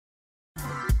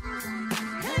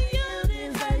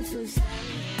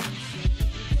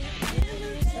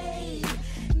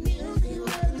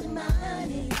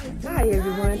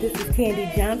This is Candy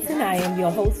Johnson. I am your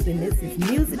host, and this is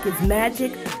Music is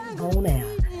Magic on Air.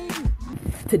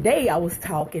 Today, I was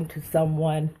talking to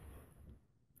someone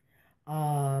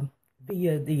via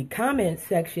the comment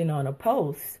section on a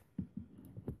post,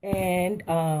 and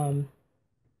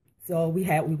so we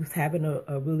was having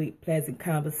a really pleasant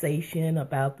conversation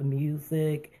about the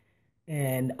music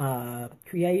and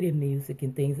creative music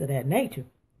and things of that nature.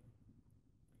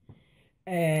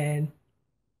 And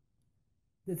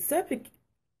the subject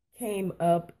came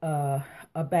up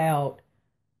about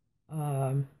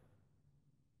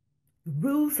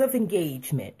rules of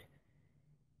engagement.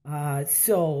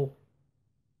 So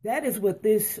that is what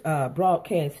this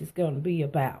broadcast is going to be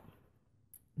about.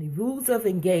 The rules of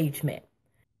engagement.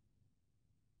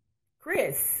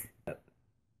 Chris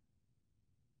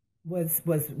was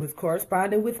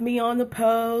corresponding with me on the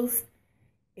post,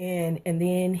 and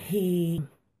then he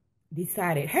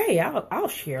decided, hey, I'll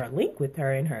share a link with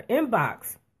her in her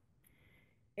inbox.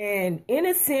 And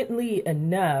innocently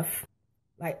enough,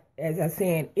 like as I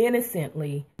said,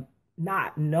 innocently,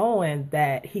 not knowing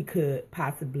that he could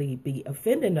possibly be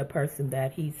offending the person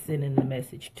that he's sending the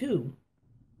message to,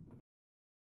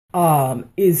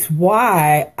 is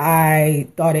why I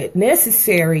thought it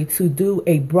necessary to do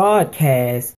a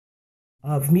broadcast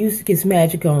of Music is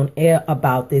Magic on Air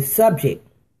about this subject.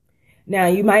 Now,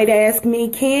 you might ask me,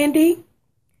 Candy,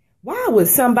 why would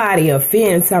somebody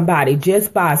offend somebody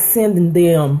just by sending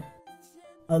them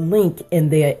a link in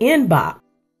their inbox?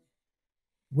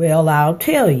 Well, I'll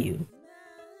tell you.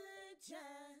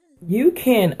 You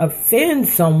can offend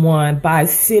someone by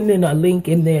sending a link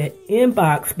in their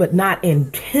inbox, but not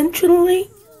intentionally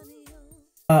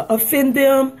offend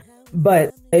them.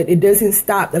 But it doesn't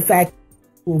stop the fact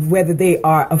of whether they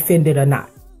are offended or not.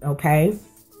 Okay?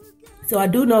 So I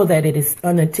do know that it is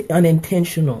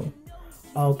unintentional.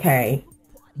 Okay?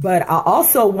 But I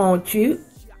also want you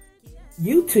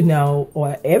to know,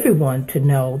 or everyone to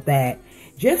know, that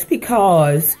just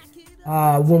because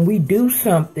when we do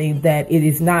something that it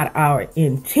is not our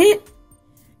intent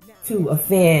to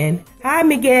offend, hi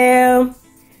Miguel,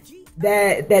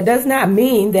 that does not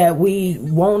mean that we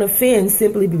won't offend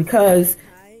simply because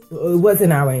it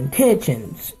wasn't our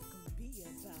intentions.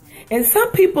 And some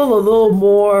people are a little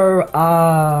more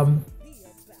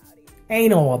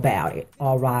anal about it,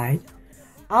 all right?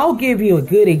 I'll give you a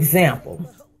good example.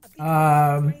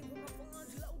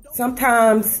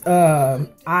 Sometimes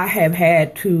I have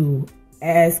had to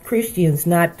ask Christians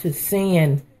not to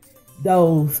send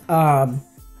those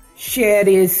share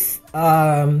this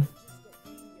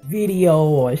video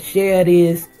or share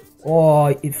this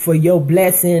or for your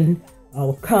blessing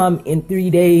or come in 3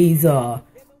 days or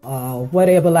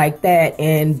whatever like that.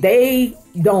 And they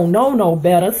don't know no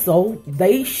better, so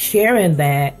they sharing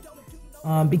that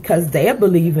because they're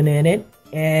believing in it.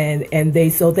 And they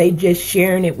just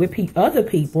sharing it with other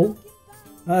people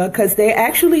because they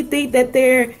actually think that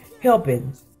they're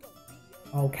helping.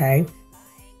 Okay,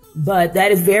 but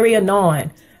that is very annoying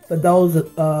for those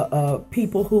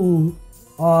people who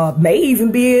may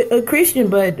even be a Christian,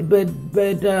 but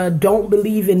don't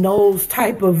believe in those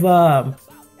type of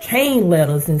chain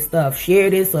letters and stuff. Share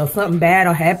this or something bad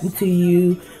will happen to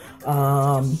you.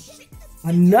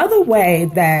 Another way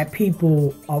that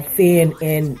people offend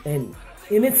and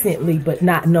innocently but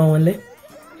not knowingly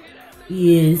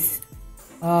is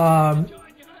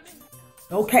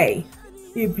okay,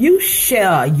 if you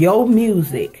share your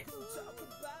music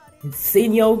and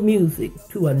send your music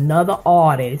to another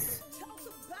artist,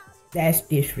 that's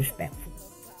disrespectful.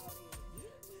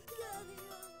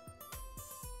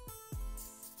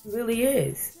 It really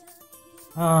is.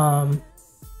 And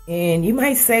you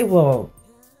might say, well,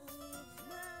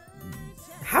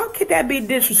 how could that be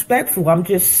disrespectful? I'm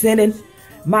just sending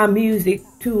my music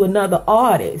to another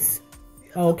artist.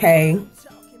 Okay.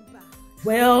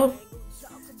 Well,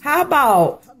 how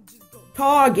about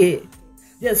Target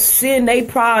just send their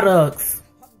products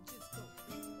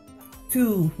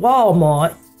to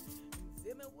Walmart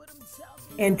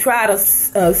and try to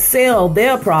sell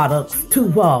their products to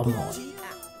Walmart?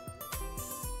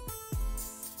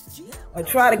 Or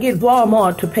try to get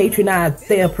Walmart to patronize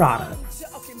their products.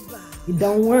 It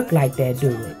don't work like that, do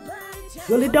it?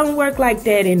 Well, it don't work like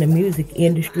that in the music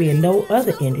industry and no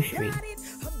other industry.